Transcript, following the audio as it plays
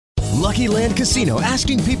Lucky Land Casino,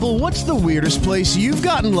 asking people, what's the weirdest place you've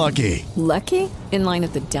gotten lucky? Lucky? In line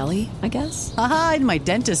at the deli, I guess? Aha, in my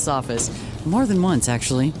dentist's office. More than once,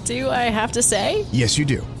 actually. Do I have to say? Yes, you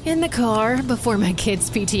do. In the car before my kids'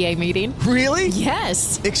 PTA meeting. Really?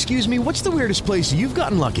 Yes. Excuse me, what's the weirdest place you've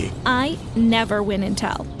gotten lucky? I never win and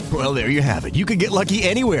tell. Well, there you have it. You can get lucky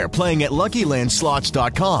anywhere, playing at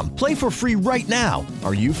LuckyLandSlots.com. Play for free right now.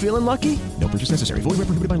 Are you feeling lucky? No purchase necessary. Void where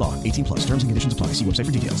prohibited by law. 18 plus. Terms and conditions apply. See website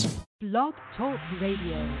for details. Blog Talk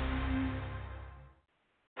Radio.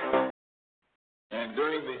 And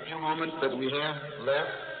during the few moments that we have left,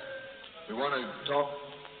 we want to talk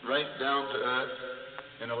right down to earth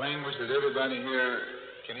in a language that everybody here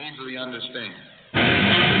can easily understand.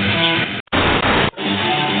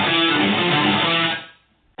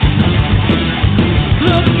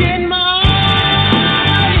 Look in my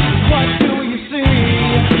eyes, what do you see?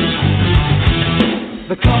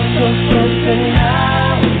 The cost of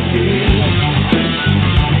personality.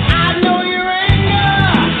 I know your anger,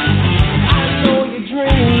 I know your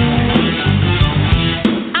dreams.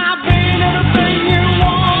 I've been everything you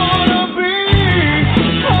wanna be.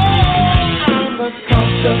 Oh, I'm the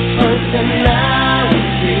cost of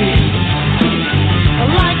personality.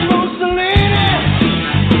 Like Mussolini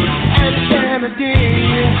and Kennedy,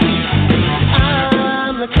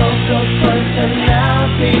 I'm the coast of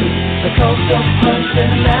personality, the coast of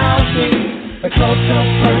personality, the coast of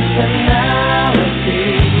personality.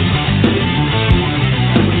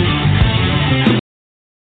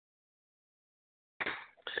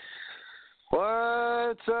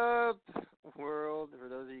 What's up, world? For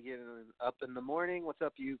those of you getting up in the morning, what's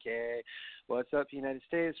up, UK? What's up, United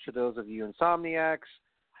States? For those of you insomniacs,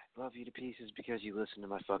 I love you to pieces because you listen to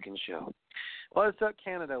my fucking show. What's up,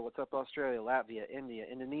 Canada? What's up, Australia, Latvia, India,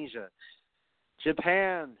 Indonesia,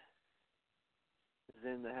 Japan is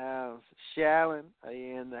in the house. Shaolin, are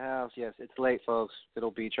you in the house? Yes, it's late, folks.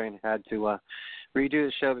 Little B Train had to redo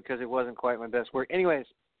the show because it wasn't quite my best work. Anyways,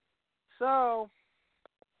 so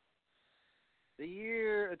the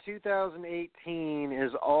year of 2018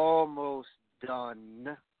 is almost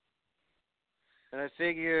done. And I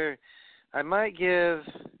figure I might give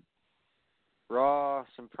Raw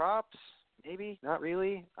some props. Maybe, not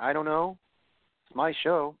really. I don't know. It's my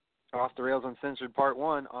show. Off the Rails Uncensored Part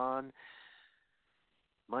 1 on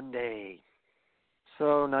Monday.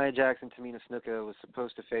 So Nia Jax and Tamina Snuka was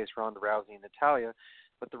supposed to face Ronda Rousey and Natalya,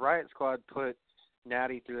 but the Riot Squad put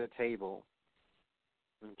Natty through the table.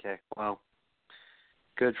 Okay, well,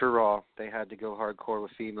 good for Raw. They had to go hardcore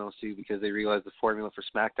with females too because they realized the formula for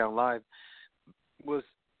SmackDown Live was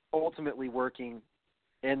ultimately working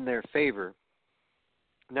in their favor.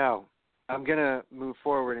 Now, I'm going to move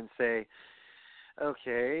forward and say,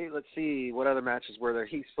 okay, let's see, what other matches were there?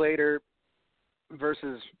 Heath Slater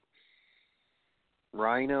versus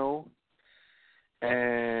Rhino,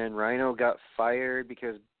 and Rhino got fired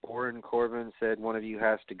because Baron Corbin said one of you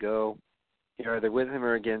has to go. You're either with him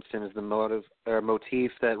or against him is the motif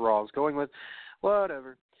that Raw is going with.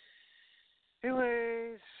 Whatever.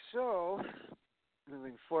 Anyways, so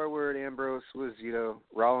moving forward, Ambrose was,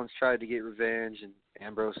 Rollins tried to get revenge, and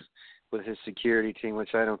Ambrose with his security team,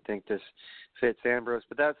 which I don't think this fits Ambrose.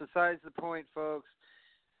 But that's besides the point, folks.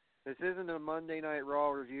 This isn't a Monday Night Raw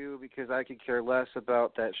review because I could care less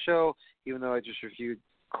about that show, even though I just reviewed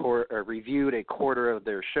a quarter of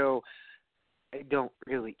their show. I don't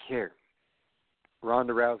really care.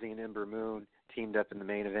 Ronda Rousey and Ember Moon teamed up in the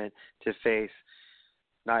main event to face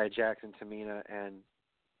Nia Jax and Tamina, and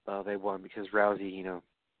they won because Rousey,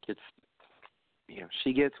 gets,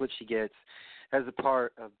 she gets what she gets as a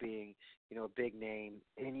part of being, a big name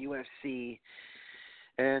in UFC,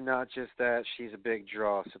 and not just that, she's a big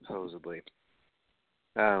draw, supposedly.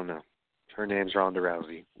 I don't know. Her name's Ronda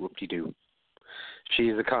Rousey. Whoop-de-doo.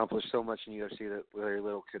 She's accomplished so much in UFC that very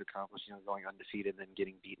little could accomplish, going undefeated and then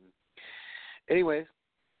getting beaten. Anyways,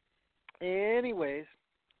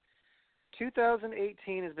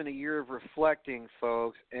 2018 has been a year of reflecting,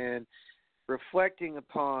 folks, and reflecting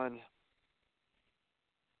upon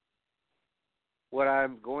what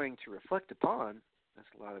I'm going to reflect upon,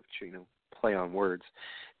 that's a lot of, play on words,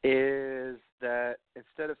 is that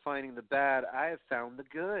instead of finding the bad, I have found the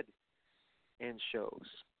good in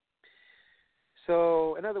shows.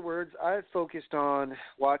 So, in other words, I've focused on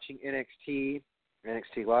watching NXT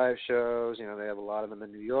live shows. They have a lot of them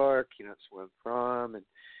in New York. It's where I'm from. And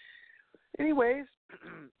anyways,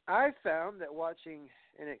 I found that watching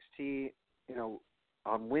NXT,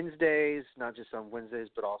 on Wednesdays, not just on Wednesdays,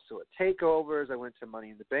 but also at takeovers. I went to Money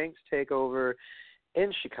in the Bank's takeover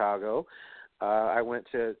in Chicago. I went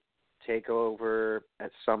to takeover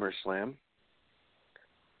at SummerSlam.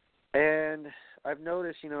 And I've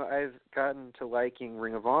noticed, I've gotten to liking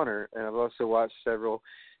Ring of Honor, and I've also watched several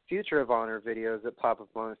Future of Honor videos that pop up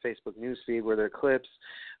on the Facebook newsfeed where they're clips.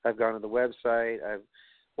 I've gone to the website. I've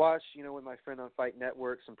watched, with my friend on Fight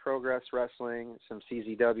Network, some Progress Wrestling, some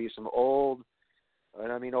CZW, some old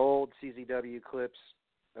CZW clips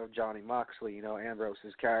of Johnny Moxley,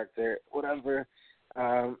 Ambrose's character, whatever.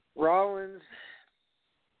 Rollins,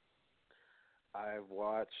 I've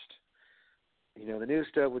watched, the new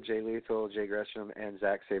stuff with Jay Lethal, Jay Gresham, and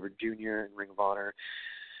Zack Sabre Jr. in Ring of Honor.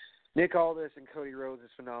 Nick Aldis and Cody Rhodes'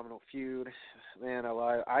 phenomenal feud. Man,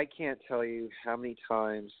 I can't tell you how many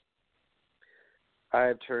times I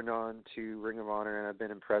have turned on to Ring of Honor and I've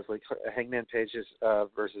been impressed. Like Hangman Page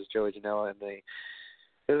versus Joey Janela, and it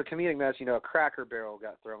was a comedic match. A Cracker Barrel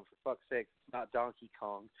got thrown, for fuck's sake. It's not Donkey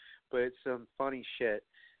Kong, but it's some funny shit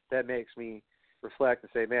that makes me reflect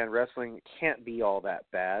and say, man, wrestling can't be all that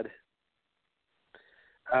bad.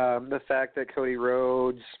 The fact that Cody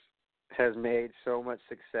Rhodes has made so much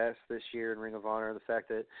success this year in Ring of Honor, the fact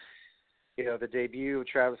that, the debut of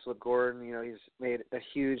Travis Gordon, he's made a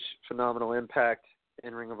huge, phenomenal impact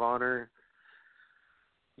in Ring of Honor.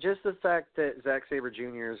 Just the fact that Zack Sabre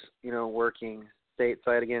Jr. is, working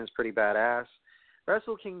stateside again is pretty badass.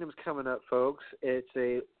 Wrestle Kingdom's coming up, folks. It's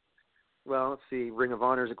Ring of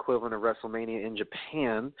Honor's equivalent of WrestleMania in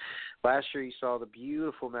Japan. Last year you saw the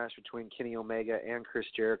beautiful match between Kenny Omega and Chris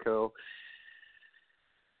Jericho.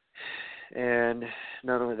 And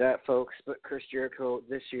not only that, folks, but Chris Jericho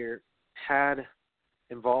this year had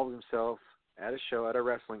involved himself at a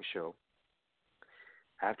wrestling show.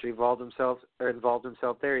 After he involved himself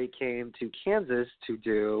there, he came to Kansas to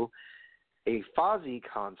do a Fozzy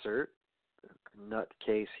concert.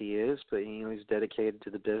 Nutcase he is, but he's dedicated to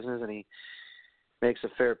the business, and he makes a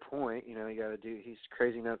fair point. He's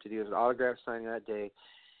crazy enough to do his autograph signing that day.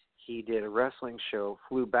 He did a wrestling show,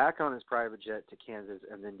 flew back on his private jet to Kansas,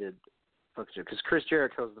 and then did because Chris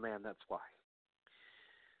Jericho's the man. That's why.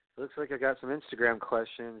 It looks like I got some Instagram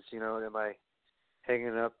questions. Am I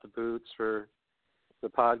hanging up the boots for the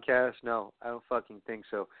podcast? No, I don't fucking think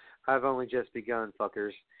so. I've only just begun,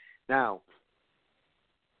 fuckers. Now,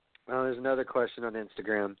 there's another question on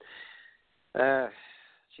Instagram. I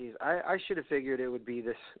should have figured it would be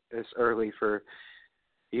this early for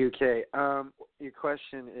UK. Your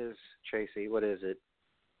question is, Tracy, what is it?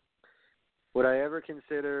 Would I ever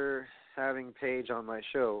consider having Paige on my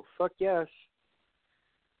show? Fuck yes.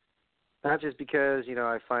 Not just because, I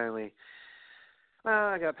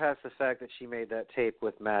got past the fact that she made that tape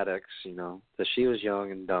with Maddox, that she was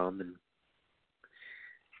young and dumb, and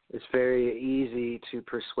it's very easy to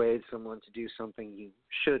persuade someone to do something you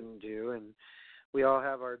shouldn't do, and we all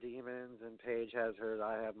have our demons, and Paige has hers,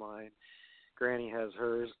 I have mine, Granny has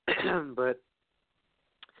hers, but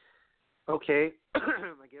okay,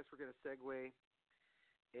 I guess we're going to segue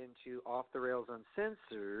into Off the Rails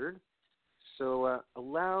Uncensored. So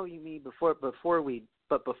allow me before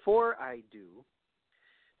I do,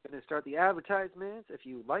 I'm going to start the advertisements. If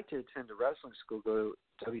you would like to attend a wrestling school, go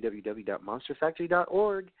to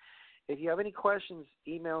www.monsterfactory.org. If you have any questions,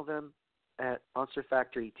 email them at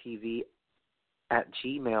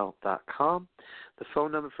monsterfactorytv@gmail.com. The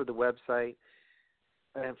phone number for the website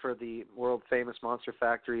and for the world-famous Monster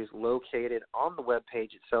Factory is located on the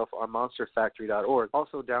webpage itself on monsterfactory.org.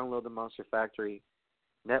 Also, download the Monster Factory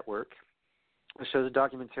network. It shows a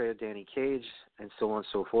documentary of Danny Cage and so on and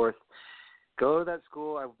so forth. Go to that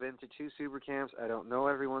school. I've been to 2 super camps. I don't know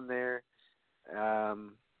everyone there.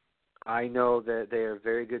 I know that they are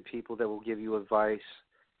very good people that will give you advice,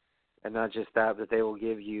 and not just that, but they will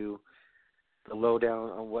give you the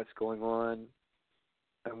lowdown on what's going on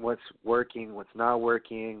and what's working, what's not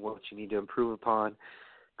working, what you need to improve upon.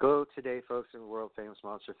 Go today, folks, in the world-famous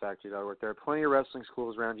monsterfactory.org. There are plenty of wrestling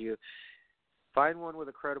schools around you. Find one with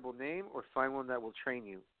a credible name or find one that will train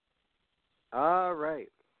you. All right.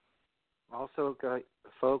 Also,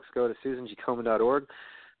 folks, go to susangcoman.org.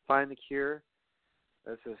 Find the Cure.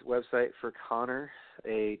 That's a website for Connor,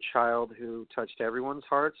 a child who touched everyone's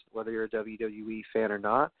hearts, whether you're a WWE fan or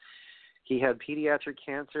not. He had pediatric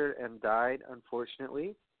cancer and died,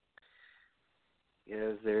 unfortunately.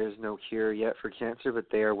 There is no cure yet for cancer, but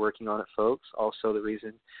they are working on it, folks. Also, the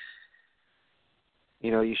reason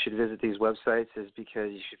you should visit these websites is because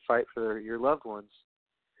you should fight for your loved ones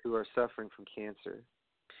who are suffering from cancer.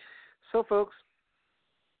 So, folks,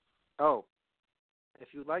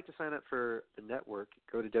 if you would like to sign up for the network,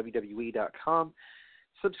 go to WWE.com.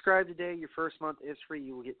 Subscribe today. Your first month is free.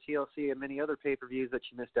 You will get TLC and many other pay-per-views that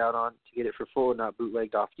you missed out on to get it for full and not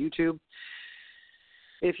bootlegged off YouTube.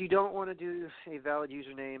 If you don't want to do a valid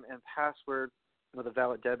username and password with a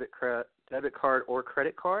valid debit card or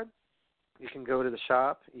credit card, you can go to the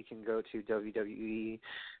shop. You can go to WWE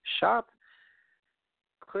Shop.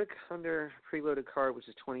 Click under preloaded card, which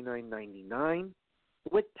is $29.99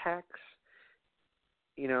 with tax.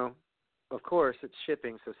 You know, of course, it's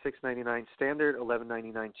shipping, so $6.99 standard,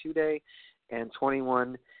 $11.99 2-day, and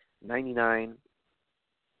 $21.99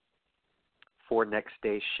 for next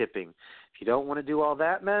day shipping. If you don't want to do all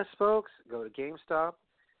that mess, folks, go to GameStop,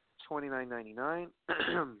 $29.99.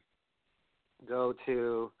 Go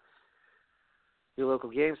to your local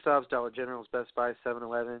GameStops, Dollar Generals, Best Buy,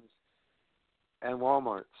 7-Elevens, and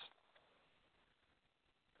Walmarts.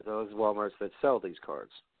 Those Walmarts that sell these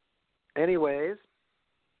cards. Anyways,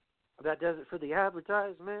 that does it for the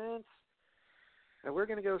advertisements. And we're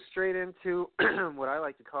going to go straight into what I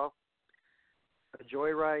like to call a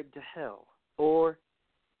joyride to hell or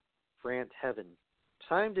Rant Heaven.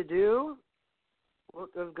 Time to do what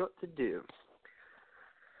I've got to do.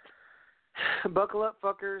 Buckle up,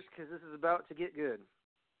 fuckers, because this is about to get good.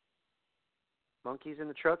 Monkeys in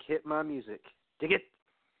the truck, hit my music. Dig it.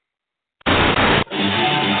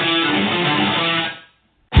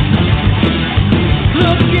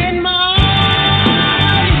 Look in my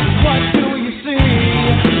eyes, what do you see?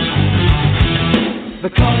 The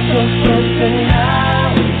cost of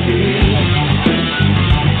personality.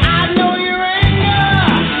 I know your anger,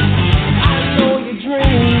 I know your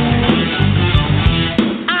dreams.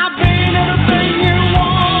 I've been everything you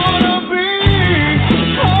wanna be.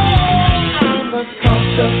 Oh, I'm the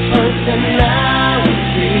cost of personality.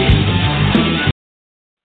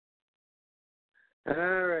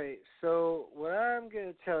 All right, so what I'm going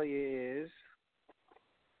to tell you is,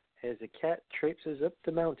 as a cat traipses up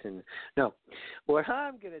the mountain. No, what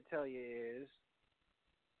I'm going to tell you is,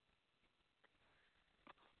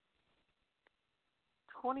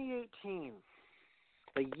 2018,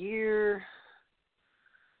 a year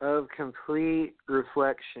of complete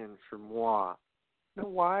reflection for moi. You know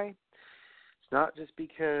why? It's not just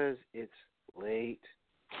because it's late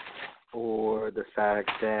or the fact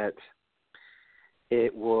that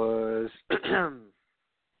it was,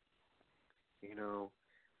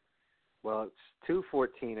 well, it's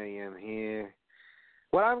 2:14 a.m. here.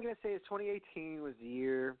 What I'm going to say is 2018 was the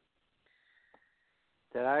year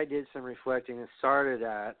that I did some reflecting and started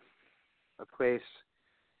at a place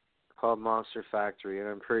called Monster Factory, and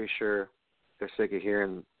I'm pretty sure they're sick of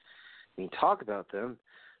hearing me talk about them.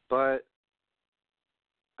 But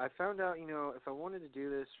I found out, if I wanted to do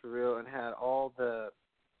this for real and had all the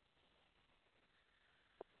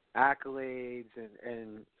accolades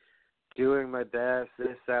and doing my best,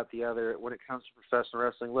 this, that, the other, when it comes to professional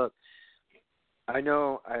wrestling. Look, I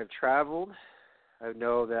know I've traveled. I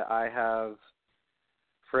know that I have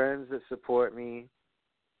friends that support me.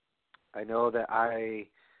 I know that I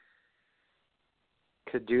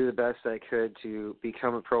could do the best I could to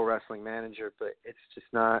become a pro wrestling manager, but it's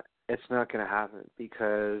not going to happen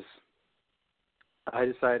because I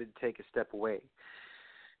decided to take a step away.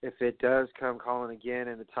 If it does come calling again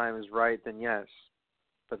and the time is right, then yes.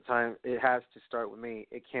 But it has to start with me.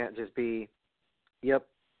 It can't just be, yep,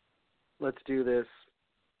 let's do this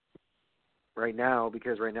right now,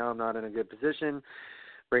 because right now I'm not in a good position.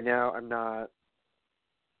 Right now I'm not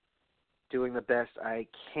doing the best I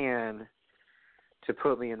can to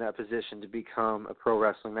put me in that position to become a pro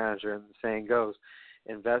wrestling manager. And the saying goes,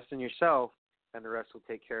 invest in yourself and the rest will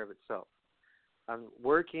take care of itself. I'm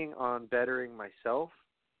working on bettering myself.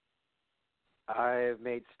 I've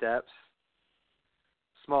made steps,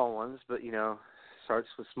 small ones, but, starts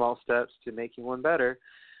with small steps to making one better.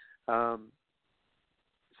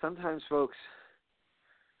 Sometimes, folks,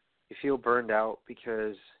 you feel burned out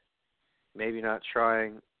because maybe you're not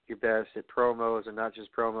trying your best at promos, or not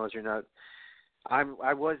just promos. My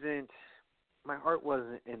heart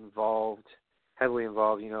wasn't heavily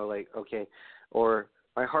involved, or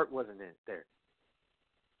my heart wasn't in there.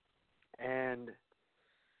 And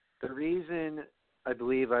the reason I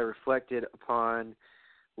believe I reflected upon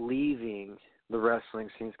leaving the wrestling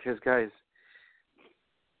scene is because, guys,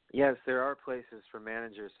 yes, there are places for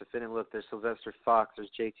managers to fit and look. There's Sylvester Fox,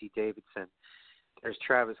 there's JT Davidson, there's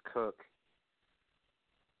Travis Cook.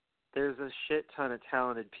 There's a shit ton of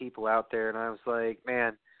talented people out there, and I was like,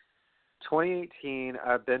 man, 2018,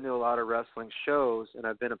 I've been to a lot of wrestling shows, and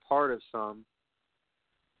I've been a part of some.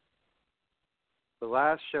 The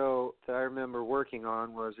last show that I remember working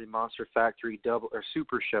on was a Monster Factory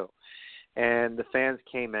Super show, and the fans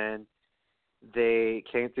came in. They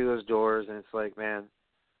came through those doors, and it's like, man,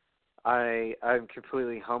 I'm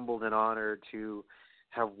completely humbled and honored to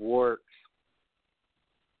have worked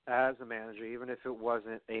as a manager, even if it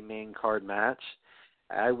wasn't a main card match.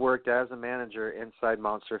 I worked as a manager inside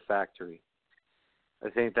Monster Factory. I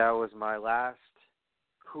think that was my last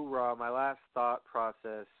hoorah, my last thought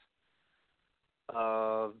process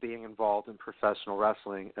of being involved in professional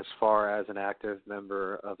wrestling as far as an active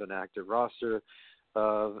member of an active roster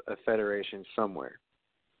of a federation somewhere.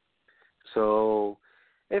 So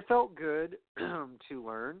it felt good to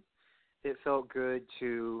learn. It felt good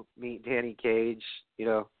to meet Danny Cage,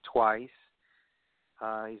 twice. He's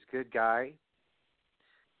a good guy.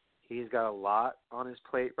 He's got a lot on his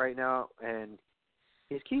plate right now, and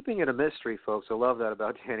he's keeping it a mystery, folks. I love that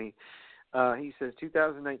about Danny. He says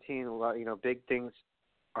 2019, a lot, big things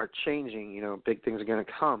are changing. Big things are going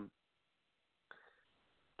to come.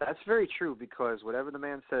 That's very true, because whatever the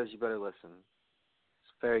man says, you better listen.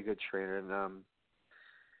 He's a very good trainer. And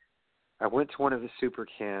I went to one of his super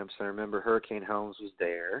camps. I remember Hurricane Helms was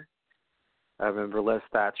there. I remember Les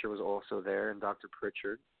Thatcher was also there, and Dr.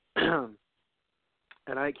 Pritchard.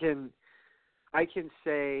 And I can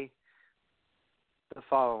say the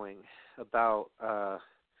following about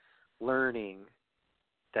learning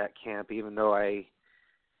that camp, even though I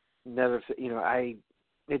never,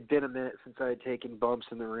 it'd been a minute since I had taken bumps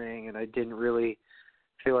in the ring, and I didn't really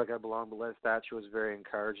feel like I belonged. But Les Thatcher was very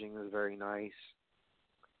encouraging. It was very nice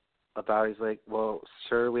about. He's like, "Well,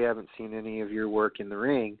 sir, we haven't seen any of your work in the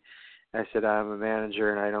ring." I said, "I'm a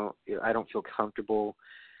manager, and I don't feel comfortable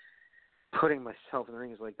putting myself in the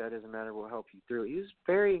ring." He's like, "That doesn't matter. We'll help you through it." He was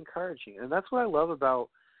very encouraging, and that's what I love about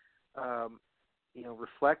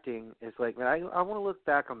reflecting. Is like, man, I want to look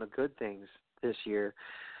back on the good things this year.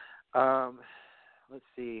 Let's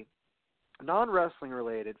see, non-wrestling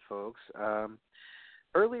related, folks.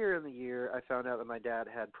 Earlier in the year, I found out that my dad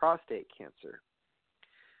had prostate cancer.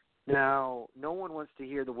 Now, no one wants to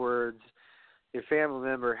hear the words, "Your family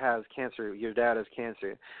member has cancer, your dad has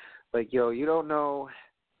cancer." Like, you don't know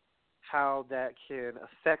how that can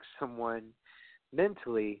affect someone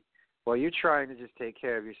mentally while you're trying to just take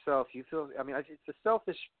care of yourself. You feel, it's a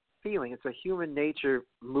selfish feeling. It's a human nature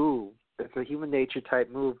move. It's a human nature type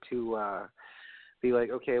move to be like,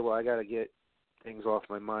 okay, well, I got to get things off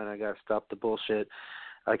my mind. I got to stop the bullshit.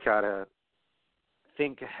 I got to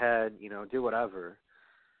think ahead, do whatever.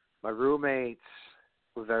 My roommates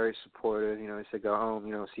were very supportive. They said, go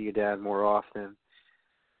home, see your dad more often.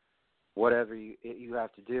 Whatever you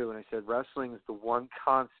have to do. And I said, wrestling is the one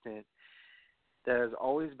constant that has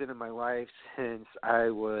always been in my life since I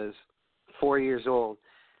was 4 years old.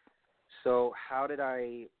 So how did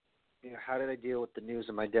I deal with the news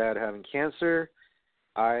of my dad having cancer?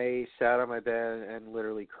 I sat on my bed and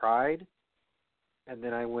literally cried. And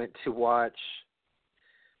then I went to watch,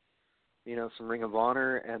 some Ring of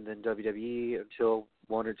Honor and then WWE until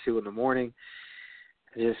 1 or 2 in the morning.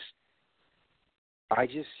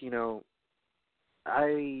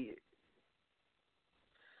 I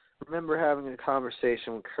remember having a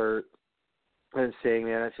conversation with Kurt and saying,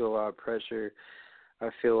 man, I feel a lot of pressure. I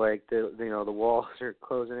feel like the walls are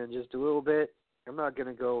closing in just a little bit. I'm not going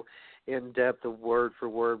to go in depth of word for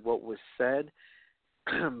word what was said,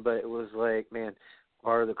 but it was like, man,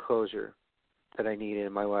 part of the closure that I needed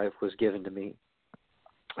in my life was given to me.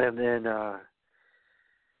 And then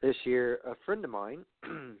this year, a friend of mine,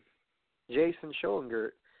 Jason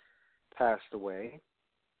Schoengert, passed away.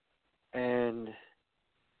 And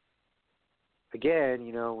again,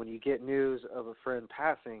 when you get news of a friend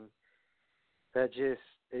passing, I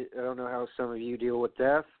don't know how some of you deal with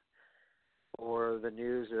death or the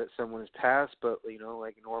news that someone has passed, but,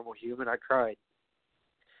 like a normal human, I cried.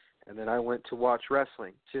 And then I went to watch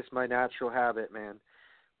wrestling. Just my natural habit, man.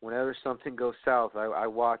 Whenever something goes south, I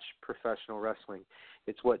watch professional wrestling.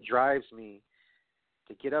 It's what drives me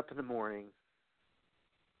to get up in the morning.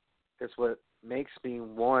 It's what makes me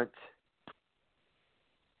want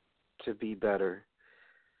to be better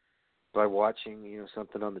by watching,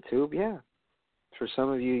 something on the tube. Yeah. For some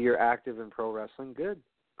of you, you're active in pro wrestling. Good.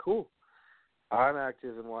 Cool. I'm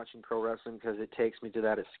active in watching pro wrestling because it takes me to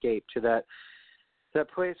that escape, to that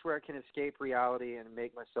place where I can escape reality and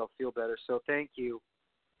make myself feel better. So thank you,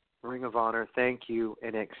 Ring of Honor. Thank you,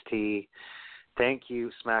 NXT. Thank you,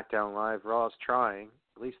 SmackDown Live. Raw's trying.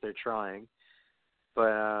 At least they're trying.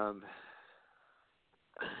 But,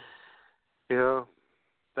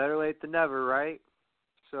 better late than never, right?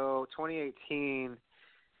 So 2018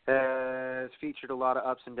 has featured a lot of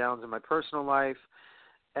ups and downs in my personal life,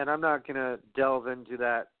 and I'm not going to delve into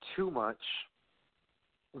that too much.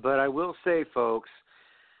 But I will say, folks,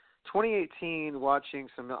 2018, watching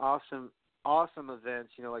some awesome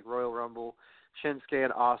events, like Royal Rumble, Shinsuke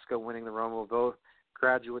and Asuka winning the Rumble, both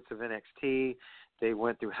graduates of NXT. They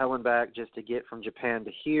went through hell and back just to get from Japan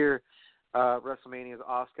to here. WrestleMania's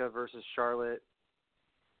Asuka versus Charlotte.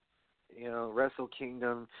 Wrestle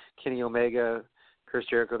Kingdom, Kenny Omega, Chris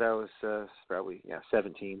Jericho, that was probably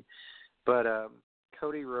 17. But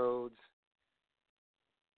Cody Rhodes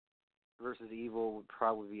versus Evil would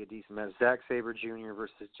probably be a decent match. Zack Sabre Jr.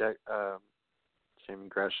 versus Jimmy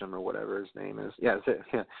Gresham or whatever his name is.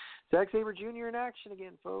 Zack Sabre Jr. in action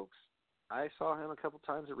again, folks. I saw him a couple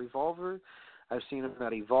times at Revolver. I've seen him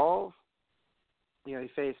at Evolve. He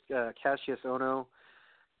faced Cassius Ohno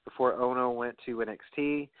before Ohno went to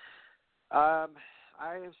NXT. I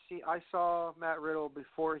saw Matt Riddle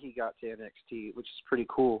before he got to NXT, which is pretty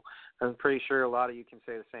cool. I'm pretty sure a lot of you can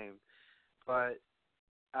say the same. But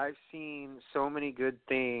I've seen so many good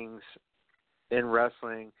things in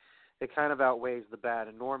wrestling. It kind of outweighs the bad.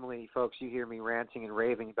 And normally, folks, you hear me ranting and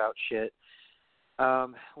raving about shit.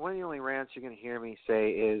 One of the only rants you're going to hear me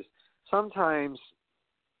say is sometimes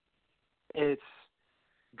it's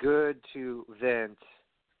good to vent.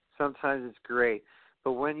 Sometimes it's great.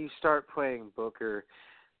 But when you start playing booker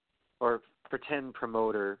or pretend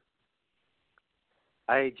promoter,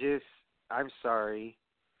 I'm sorry.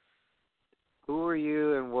 Who are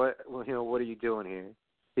you and what are you doing here?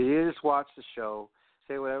 You just watch the show,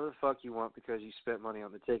 say whatever the fuck you want because you spent money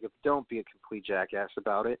on the ticket. Don't be a complete jackass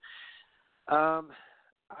about it.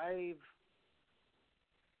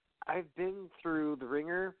 I've been through the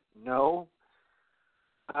ringer. No.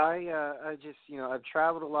 I just, I've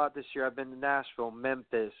traveled a lot this year. I've been to Nashville,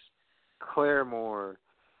 Memphis, Claremore.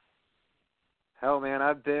 Hell, man,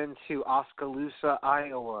 I've been to Oskaloosa,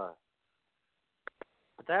 Iowa.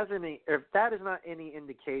 If that is not any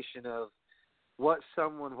indication of what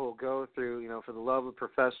someone will go through, for the love of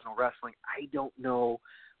professional wrestling, I don't know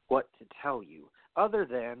what to tell you. Other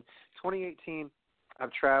than 2018,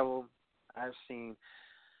 I've traveled, I've seen.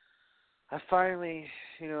 I finally,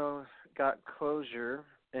 got closure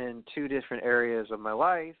in two different areas of my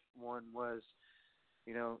life. One was,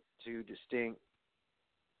 to distinct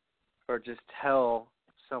or just tell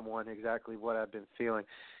someone exactly what I've been feeling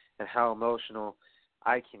and how emotional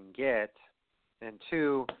I can get. And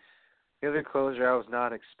two, the other closure I was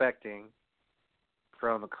not expecting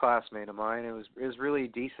from a classmate of mine. It was really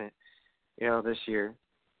decent, this year.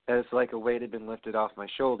 It's like a weight had been lifted off my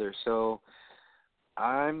shoulders. So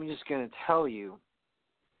I'm just going to tell you,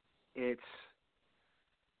 it's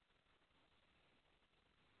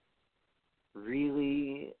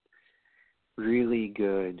really, really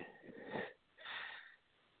good.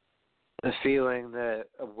 The feeling that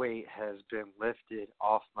a weight has been lifted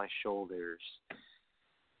off my shoulders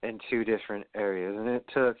in two different areas. And it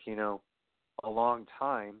took, a long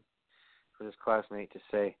time for this classmate to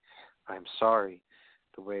say, I'm sorry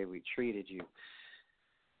the way we treated you.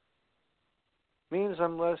 Means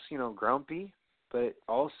I'm less, grumpy, but it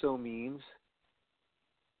also means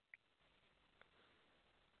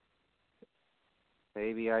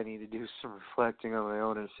maybe I need to do some reflecting on my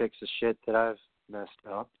own and fix the shit that I've messed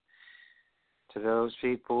up. To those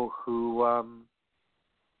people who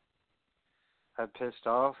have pissed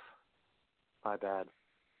off, my bad.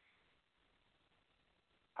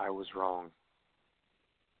 I was wrong.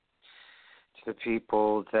 To the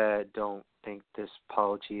people that don't think this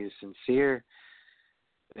apology is sincere,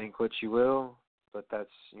 think what you will, but that's,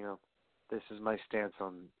 this is my stance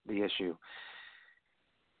on the issue.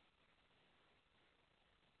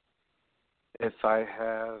 If I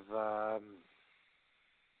have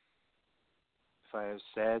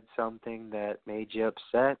said something that made you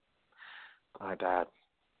upset, my bad.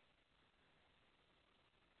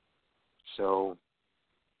 So,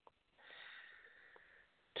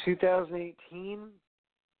 2018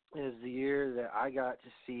 is the year that I got to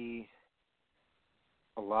see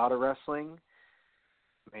a lot of wrestling,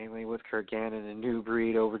 mainly with Kurt Gannon and New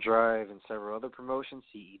Breed, Overdrive, and several other promotions,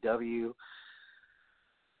 CEW,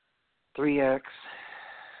 3X.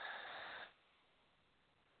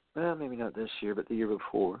 Well, maybe not this year, but the year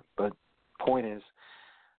before. But point is,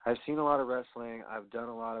 I've seen a lot of wrestling. I've done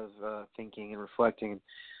a lot of thinking and reflecting.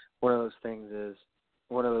 One of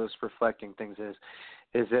those reflecting things is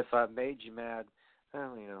if I've made you mad,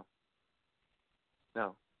 well,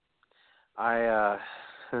 no. I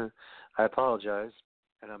apologize,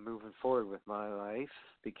 and I'm moving forward with my life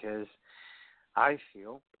because I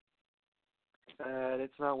feel that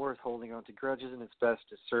it's not worth holding on to grudges, and it's best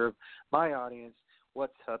to serve my audience.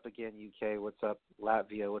 What's up again, UK? What's up,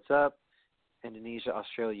 Latvia? What's up, Indonesia,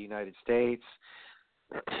 Australia, United States?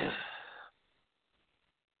 It's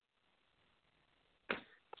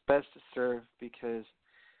best to serve because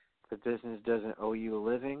the business doesn't owe you a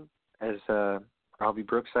living, as Robbie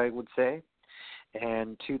Brookside would say.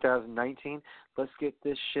 And 2019, let's get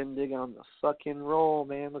this shindig on the fucking roll,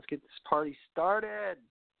 man. Let's get this party started.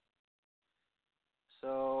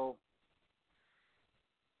 So,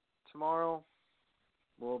 tomorrow,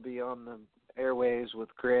 will be on the airwaves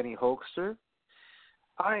with Granny Hulkster.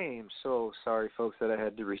 I am so sorry, folks, that I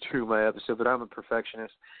had to redo my episode, but I'm a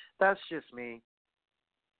perfectionist. That's just me.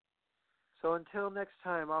 So until next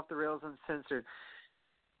time, Off the Rails Uncensored,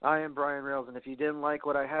 I am Brian Rails, and if you didn't like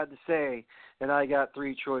what I had to say, and I got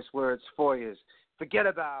 3 choice words for you, forget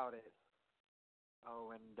about it.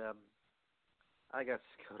 Oh, and I got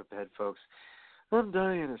to go to bed, folks. I'm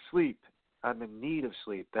dying of sleep. I'm in need of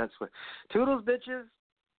sleep. That's what. Toodles, bitches.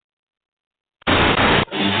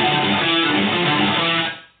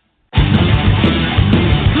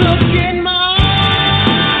 Look in my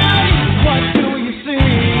eyes, what do you see?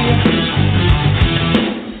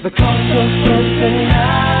 The cost of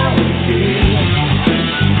personality.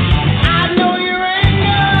 I know your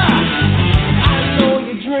anger, I know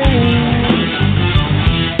your dreams.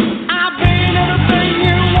 I've been everything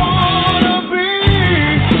you wanna be.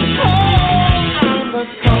 Oh, I'm the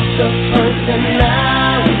cost of personality.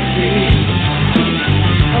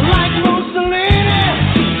 Like Mussolini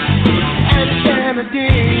and Kennedy,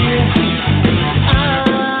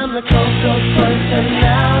 I'm the coast of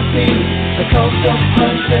personality, the coast of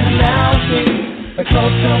personality, the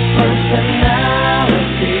coast of personality.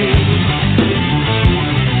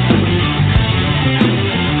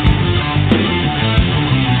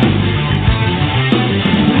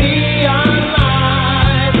 Neon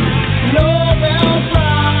lights, Nobel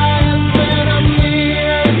Prize, when I'm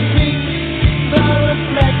near me, the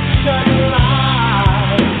reflection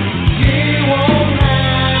lies. You won't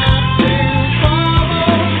have to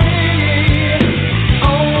follow me.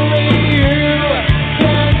 Only you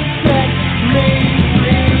can set me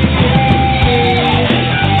free.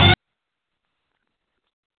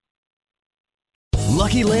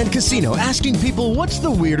 Lucky Land Casino, asking people, what's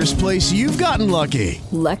the weirdest place you've gotten lucky?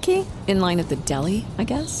 Lucky? In line at the deli, I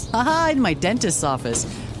guess? Aha, in my dentist's office.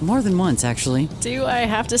 More than once, actually. Do I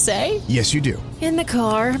have to say? Yes, you do. In the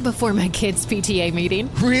car before my kids' PTA meeting.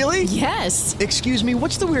 Really? Yes. Excuse me,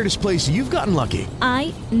 what's the weirdest place you've gotten lucky?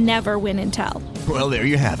 I never win and tell. Well, there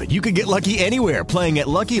you have it. You can get lucky anywhere, playing at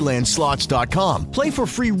LuckyLandSlots.com. Play for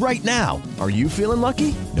free right now. Are you feeling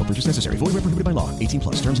lucky? No purchase necessary. Void where prohibited by law. 18+.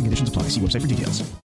 Terms and conditions apply. See website for details.